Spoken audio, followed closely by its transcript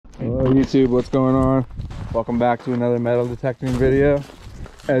Hello YouTube, what's going on? Welcome back to another metal detecting video.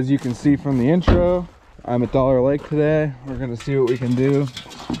 As you can see from the intro, I'm at Dollar Lake today. We're gonna see what we can do.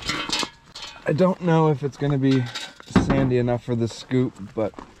 I don't know if it's gonna be sandy enough for this scoop,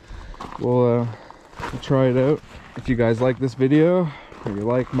 but we'll try it out. If you guys like this video, or you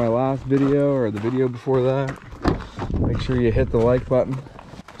like my last video or the video before that, make sure you hit the like button,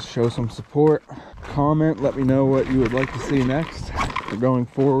 show some support, comment, let me know what you would like to see next or going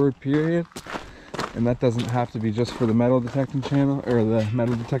forward, period. And that doesn't have to be just for the metal detecting channel or the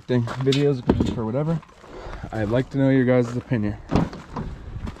metal detecting videos, it can be for whatever. I'd like to know your guys' opinion.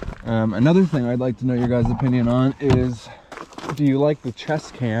 Another thing I'd like to know your guys' opinion on is, do you like the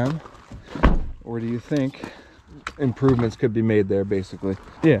chest cam, or do you think improvements could be made there, basically?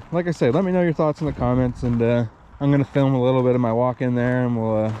 Yeah, like I said, let me know your thoughts in the comments, and I'm gonna film a little bit of my walk in there, and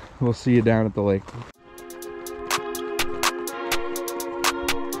we'll see you down at the lake.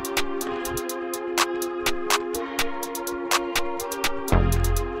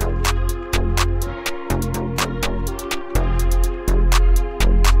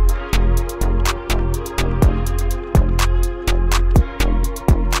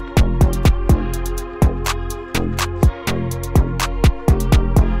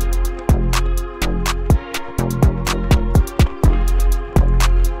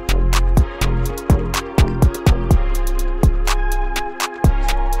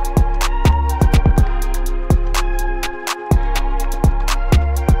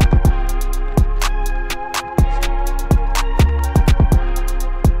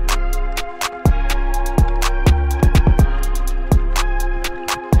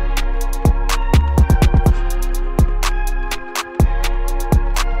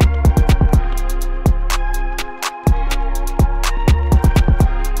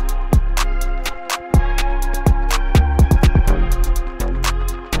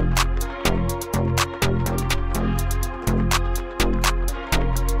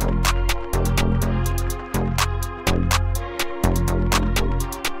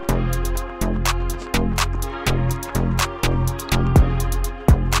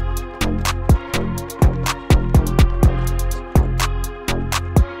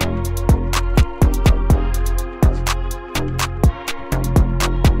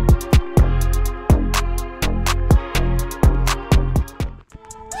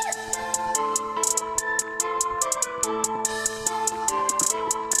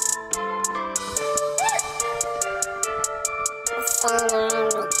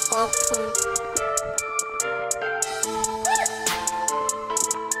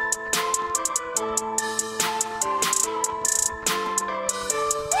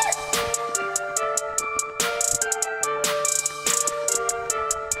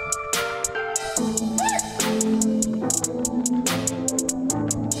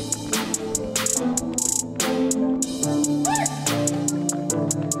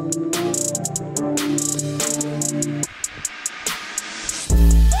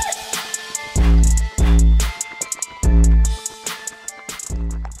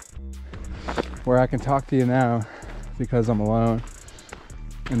 Where I can talk to you now because I'm alone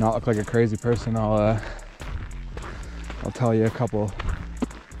and not look like a crazy person, I'll tell you a couple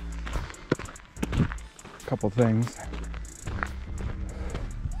things.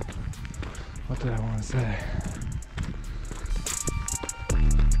 What did I want to say?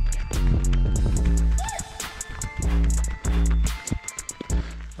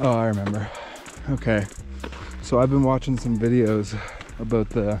 Oh, I remember. Okay, so I've been watching some videos about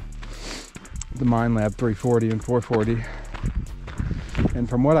the Minelab 340 and 440, and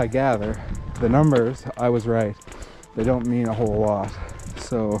from what I gather, the numbers, I was right, they don't mean a whole lot.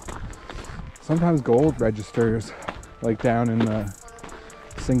 So sometimes gold registers like down in the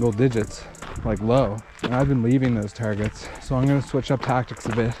single digits, like low, and I've been leaving those targets. So I'm going to switch up tactics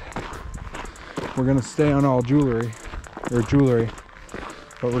a bit. We're going to stay on all jewelry, but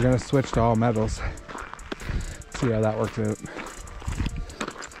we're going to switch to all metals. See how that works out.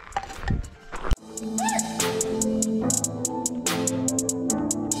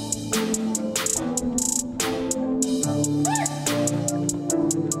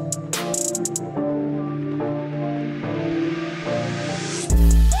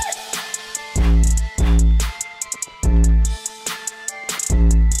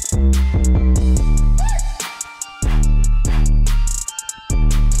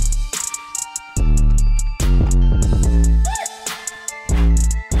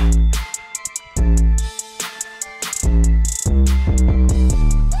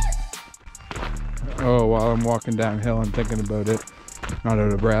 Oh, while I'm walking downhill and thinking about it, not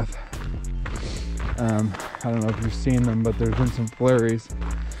out of breath. I don't know if you've seen them, but there's been some flurries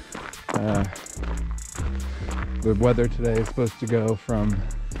The weather today is supposed to go from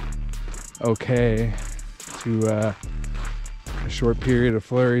okay to a short period of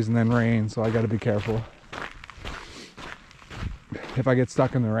flurries and then rain, so I got to be careful. If I get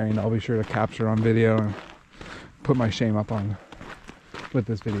stuck in the rain, I'll be sure to capture it on video and put my shame up on with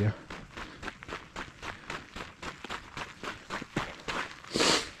this video.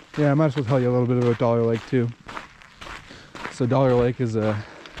 Yeah, I might as well tell you a little bit about Dollar Lake too. So Dollar Lake is a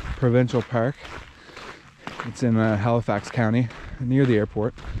provincial park. It's in Halifax County, near the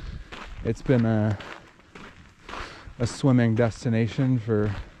airport. It's been a swimming destination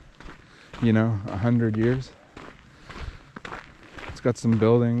for, 100 years. It's got some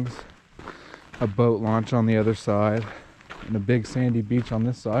buildings, a boat launch on the other side, and a big sandy beach on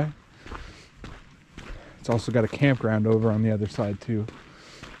this side. It's also got a campground over on the other side too.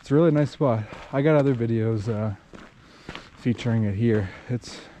 It's a really nice spot. I got other videos featuring it here.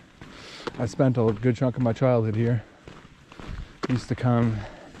 I spent a good chunk of my childhood here. Used to come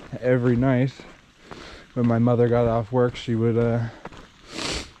every night when my mother got off work. She would,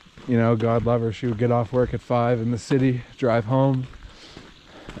 God love her, she would get off work at 5 in the city, drive home,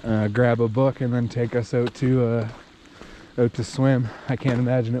 grab a book, and then take us out to swim. I can't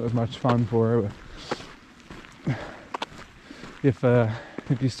imagine it was much fun for her. But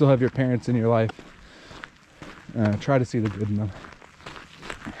if you still have your parents in your life, try to see the good in them.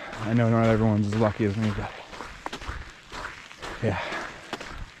 I know not everyone's as lucky as me, but yeah.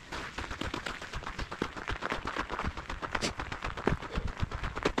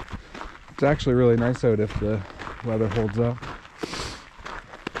 It's actually really nice out if the weather holds up.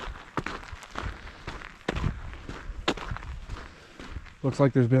 Looks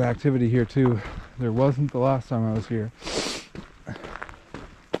like there's been activity here too. There wasn't the last time I was here.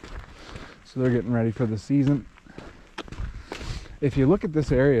 So they're getting ready for the season. If you look at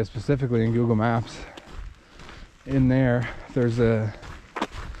this area specifically in Google Maps, in there's a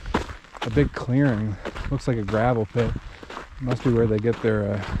big clearing. Looks like a gravel pit. Must be where they get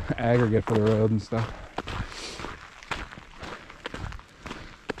their aggregate for the road and stuff.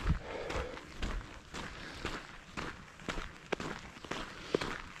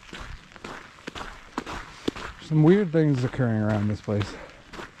 Some weird things occurring around this place.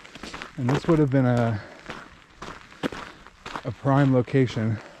 And this would have been a prime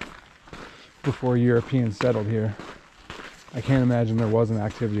location before Europeans settled here. I can't imagine there wasn't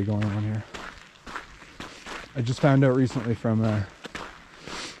activity going on here. I just found out recently from an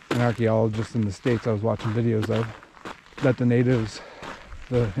archaeologist in the States I was watching videos of that the natives,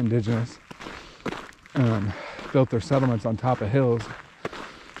 the indigenous, built their settlements on top of hills.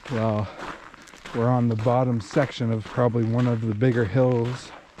 Well, we're on the bottom section of probably one of the bigger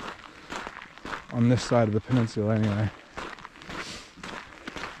hills on this side of the peninsula anyway.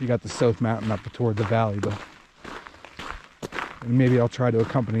 You got the South Mountain up toward the valley, but maybe I'll try to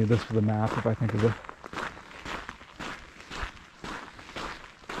accompany this with a map if I think of it.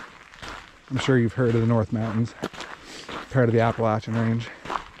 I'm sure you've heard of the North Mountains, part of the Appalachian Range.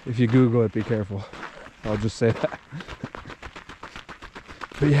 If you Google it, be careful. I'll just say that.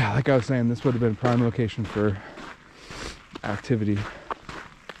 But yeah, like I was saying, this would have been a prime location for activity.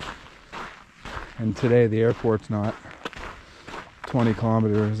 And today the airport's not 20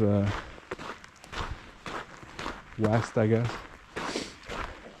 kilometers west, I guess.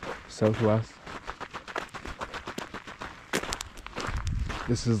 Southwest.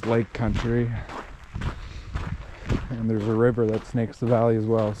 This is lake country. And there's a river that snakes the valley as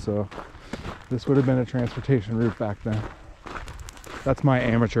well, so this would have been a transportation route back then. That's my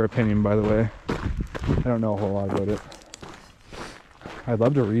amateur opinion, by the way. I don't know a whole lot about it. I'd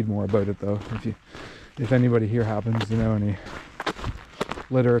love to read more about it though. If anybody here happens to know any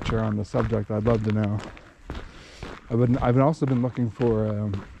literature on the subject, I'd love to know. I've also been looking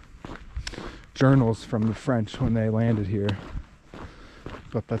for journals from the French when they landed here,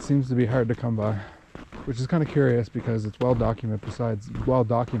 but that seems to be hard to come by, which is kind of curious because it's well documented. Besides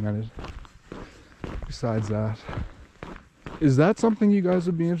that, is that something you guys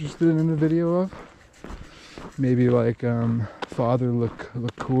would be interested in a video of? Maybe like Father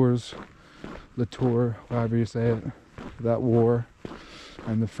Latour, however you say it, that war,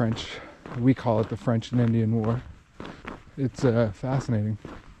 and the French, we call it the French and Indian War. It's fascinating.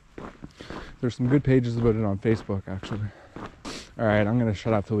 There's some good pages about it on Facebook, actually. Alright, I'm going to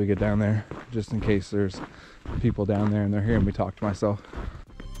shut up till we get down there, just in case there's people down there and they're hearing me talk to myself.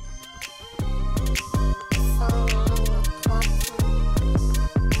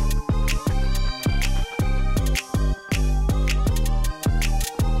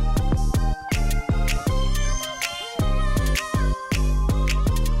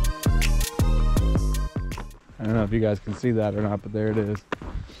 I don't know if you guys can see that or not, but there it is.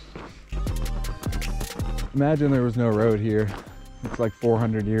 Imagine there was no road here. It's like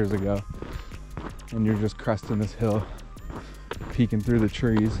 400 years ago. And you're just cresting this hill, peeking through the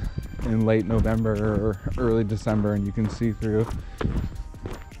trees in late November or early December, and you can see through.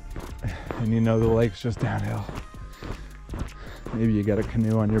 And you know the lake's just downhill. Maybe you got a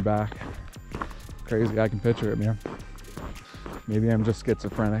canoe on your back. Crazy, I can picture it, man. Maybe I'm just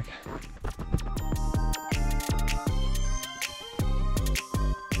schizophrenic.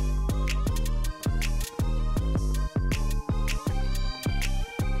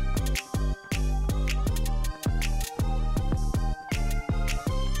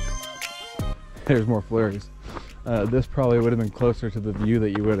 There's more flurries. This probably would have been closer to the view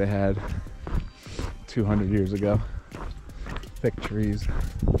that you would have had 200 years ago. Thick trees.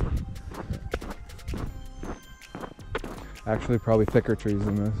 Actually, probably thicker trees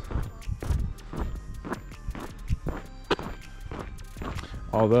than this.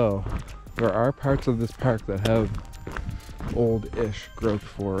 Although, there are parts of this park that have old-ish growth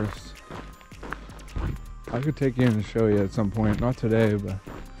forests. I could take you in and show you at some point. Not today, but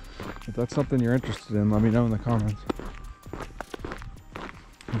if that's something you're interested in, let me know in the comments.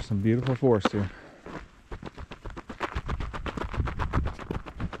 There's some beautiful forest here.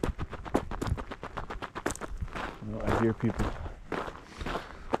 Oh, I hear people.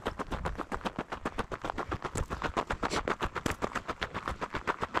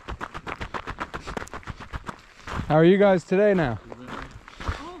 How are you guys today now?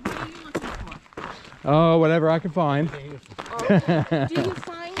 Oh, what are you looking for? Oh, whatever I can find. Oh, do you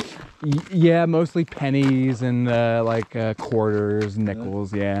find? Yeah, mostly pennies and like quarters,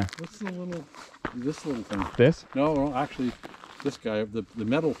 nickels, yeah. What's the little, this little thing? This? No, actually, this guy, the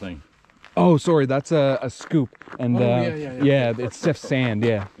metal thing. Oh, sorry, that's a scoop. And yeah. It's stiff sand,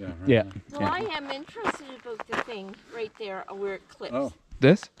 yeah. Right, Yeah. Well, I am interested about the thing right there where it clips. Oh.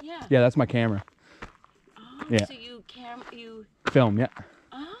 This? Yeah. Yeah, that's my camera. Oh, Yeah. so you Film, yeah.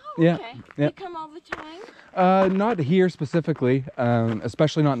 Oh, Yeah, okay. yeah. You come all the time? Not here specifically,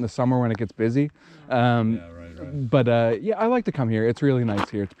 especially not in the summer when it gets busy. Right. But yeah, I like to come here. It's really nice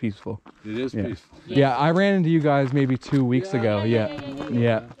here. It's peaceful. It is Yeah. peaceful. Yeah, I ran into you guys maybe 2 weeks ago.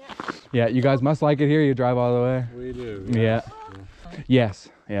 Yeah. Yeah, you guys must like it here. You drive all the way. We do. Yeah. Yes.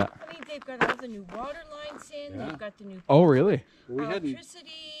 Yeah. I mean, they've got all the new water lines in. Yeah. They've got the new Oh, really? We hadn't,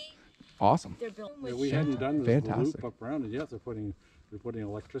 electricity. Awesome. They're building yeah, with we hadn't done this Fantastic. loop up around it yet. They're putting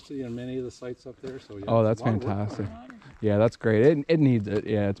electricity in many of the sites up there. So yeah. Oh, it's that's a lot of work. fantastic. Yeah, that's great. It needs it.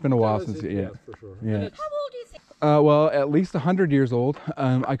 Yeah, it's been a while since It yeah. does, for sure. Yeah. How old do you think? Well, at least 100 years old.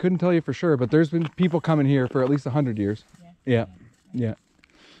 I couldn't tell you for sure, but there's been people coming here for at least 100 years. Yeah. Right.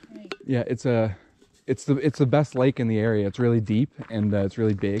 Yeah, it's the best lake in the area. It's really deep and it's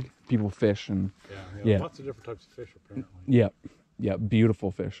really big. People fish and Yeah. Yeah. Lots of different types of fish apparently. yeah,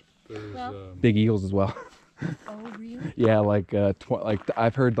 beautiful fish. There's, Well- Big eels as well. Oh, really? Yeah, like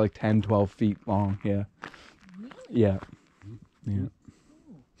I've heard like 10, 12 feet long. Yeah. Really? Yeah.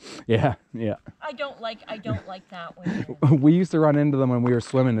 Yeah. Yeah. I don't like that one. We used to run into them when we were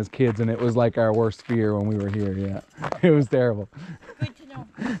swimming as kids, and it was like our worst fear when we were here. Yeah. It was terrible. Good to know.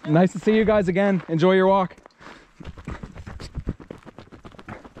 Nice to see you guys again. Enjoy your walk.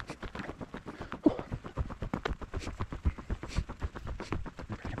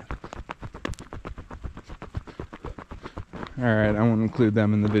 All right, I won't include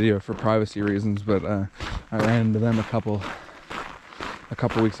them in the video for privacy reasons, but I ran into them a couple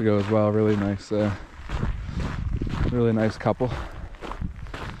weeks ago as well. Really nice couple.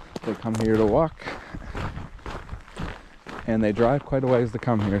 They come here to walk, and they drive quite a ways to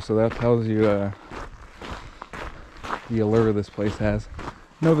come here, so that tells you the allure this place has.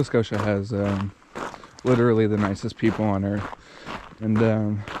 Nova Scotia has literally the nicest people on earth, and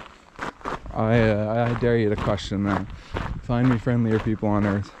I dare you to question that. Find me friendlier people on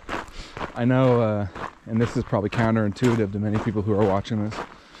earth. I know, and this is probably counterintuitive to many people who are watching this,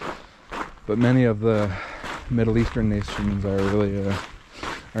 but many of the Middle Eastern nations are really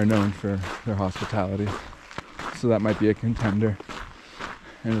are known for their hospitality, so that might be a contender.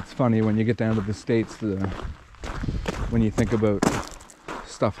 And it's funny when you get down to the States, when you think about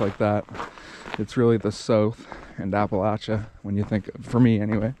stuff like that, it's really the South and Appalachia. When you think, for me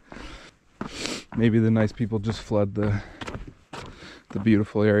anyway, maybe the nice people just flood the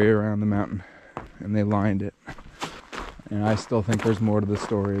beautiful area around the mountain, and they lined it. And I still think there's more to the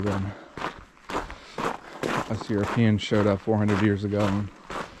story than us Europeans showed up 400 years ago and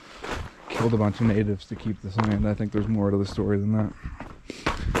killed a bunch of natives to keep this land. I think there's more to the story than that.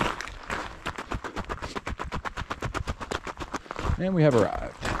 And we have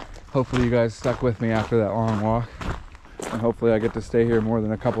arrived. Hopefully you guys stuck with me after that long walk. And hopefully I get to stay here more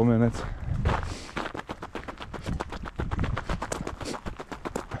than a couple minutes.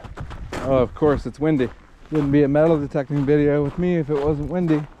 Oh, of course, it's windy. Wouldn't be a metal detecting video with me if it wasn't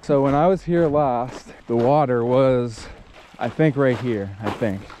windy. So when I was here last, the water was, I think, right here, I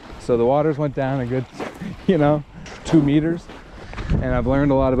think. So the waters went down a good, 2 meters. And I've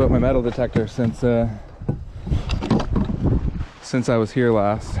learned a lot about my metal detector since I was here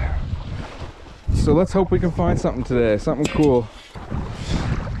last. So let's hope we can find something today, something cool.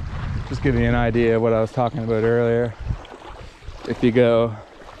 Just giving you an idea of what I was talking about earlier. If you go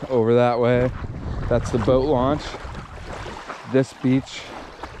over that way, that's the boat launch, this beach.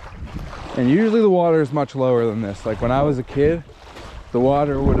 And usually the water is much lower than this. Like when I was a kid, the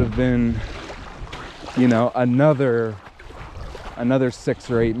water would have been, another 6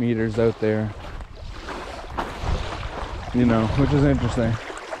 or 8 meters out there. Which is interesting.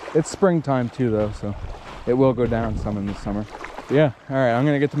 It's springtime too though, so it will go down some in the summer. But yeah, all right, I'm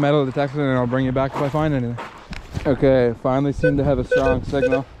gonna get the metal detector and I'll bring you back if I find anything. Okay, finally seem to have a strong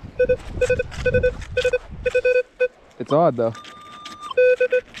signal. It's odd though.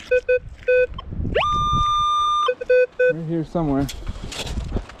 Right here somewhere.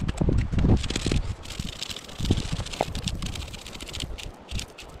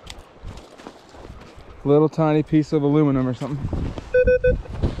 Little tiny piece of aluminum or something.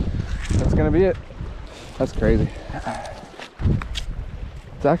 That's gonna be it. That's crazy.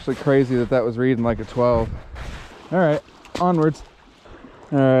 It's actually crazy that was reading like a 12. All right, onwards.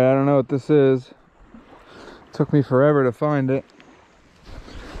 All right, I don't know what this is. Took me forever to find it.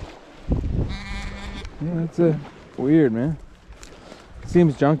 Yeah, it's weird, man. It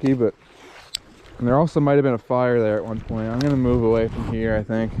seems junky, but and there also might have been a fire there at one point. I'm gonna move away from here, I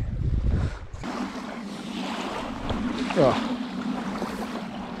think. Oh.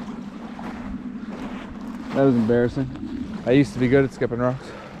 That was embarrassing. I used to be good at skipping rocks.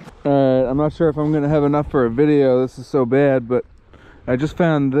 Alright, I'm not sure if I'm gonna have enough for a video. This is so bad, but I just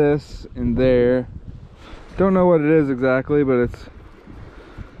found this in there. Don't know what it is exactly, but it's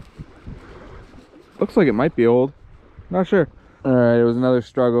looks like it might be old. Not sure. Alright, it was another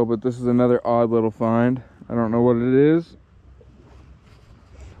struggle, but this is another odd little find. I don't know what it is.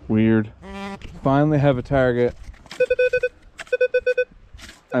 Weird. Finally have a target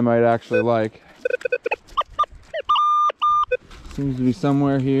I might actually like. Seems to be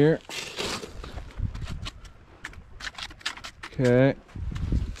somewhere here. Okay.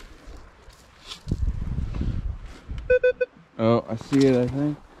 Oh, I see it, I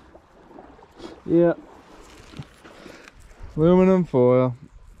think. Yeah. Aluminum foil.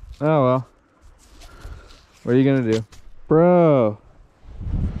 Oh well. What are you gonna do? Bro.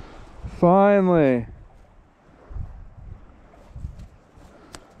 Finally.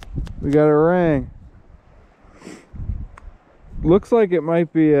 We got a ring. Looks like it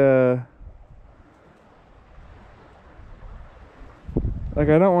might be a... Like,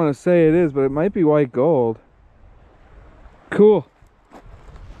 I don't want to say it is, but it might be white gold. Cool.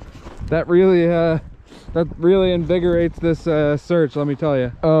 That really invigorates this search, let me tell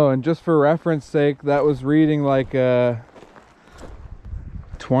you. Oh, and just for reference sake, that was reading like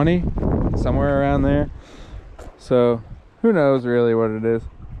 20, somewhere around there. So, who knows really what it is.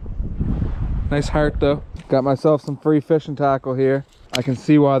 Nice heart though. Got myself some free fishing tackle here. I can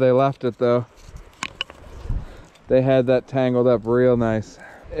see why they left it though. They had that tangled up real nice.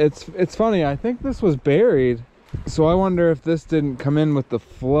 It's funny, I think this was buried. So I wonder if this didn't come in with the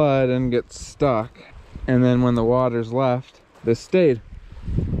flood and get stuck. And then when the waters left, this stayed.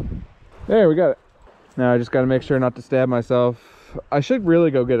 There, we got it. Now I just gotta make sure not to stab myself. I should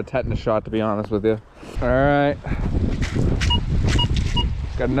really go get a tetanus shot, to be honest with you. All right.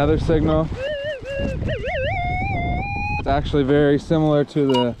 Got another signal. It's actually very similar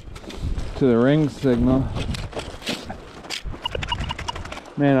to the ring signal.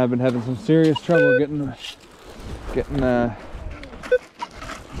 Man, I've been having some serious trouble getting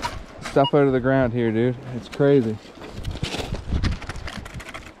stuff out of the ground here, dude. It's crazy.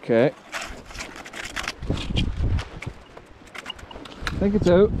 Okay. I think it's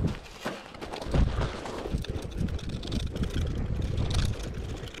out.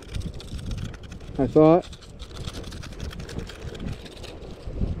 I thought.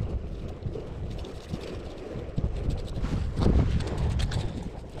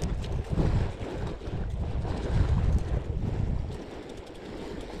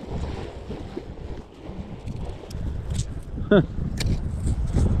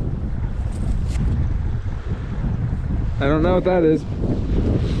 I don't know what that is.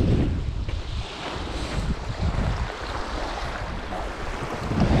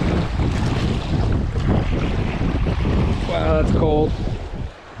 that's cold.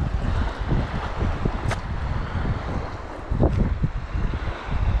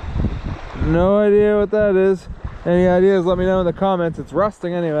 No idea what that is. Any ideas, let me know in the comments. It's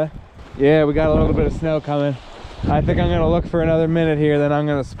rusting anyway. Yeah, we got a little bit of snow coming. I think I'm gonna look for another minute here, then I'm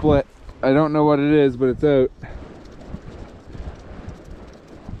gonna split. I don't know what it is, but it's out.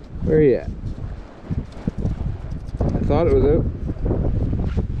 Where are you at? I thought it was out.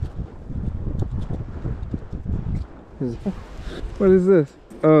 What is this?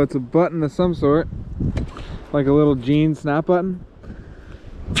 Oh, it's a button of some sort. Like a little jean snap button.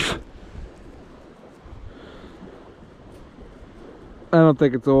 I don't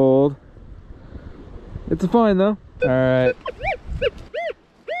think it's old. It's fine though. All right.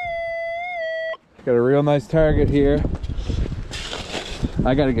 Got a real nice target here.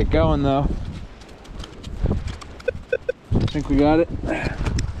 I gotta get going though. Think we got it?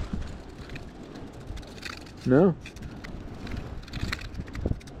 No.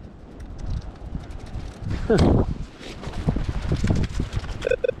 I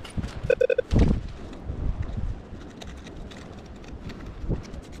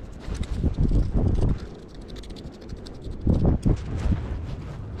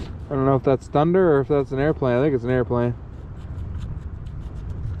don't know if that's thunder or if that's an airplane. I think it's an airplane.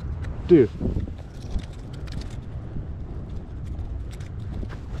 Dude.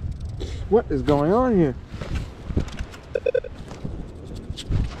 What is going on here?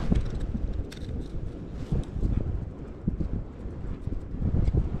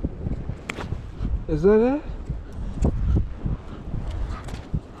 Is that it?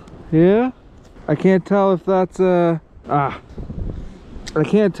 Yeah? I can't tell if that's a... I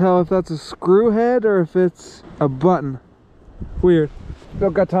can't tell if that's a screw head or if it's a button. Weird.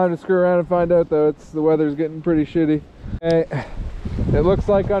 Don't got time to screw around and find out though. The weather's getting pretty shitty. Okay. It looks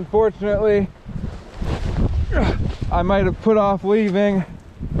like, unfortunately, I might have put off leaving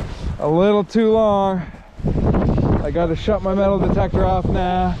a little too long. I gotta shut my metal detector off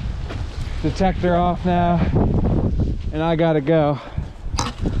now. Detector off now. And I gotta go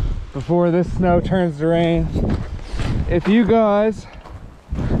before this snow turns to rain. If you guys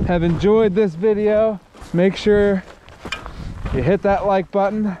have enjoyed this video, make sure you hit that like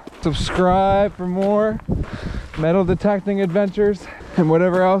button, subscribe for more metal detecting adventures and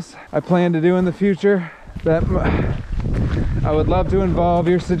whatever else I plan to do in the future that I would love to involve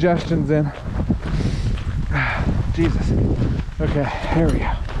your suggestions in. Jesus. Okay, here we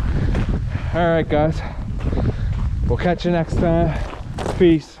go. All right, guys. We'll catch you next time.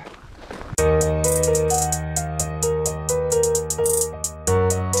 Peace.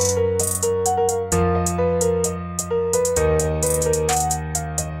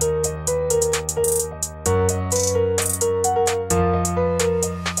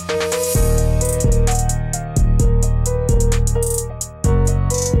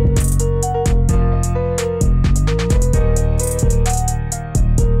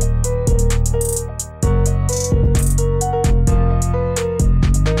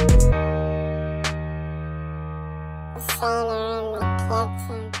 Sailor and the kids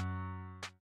and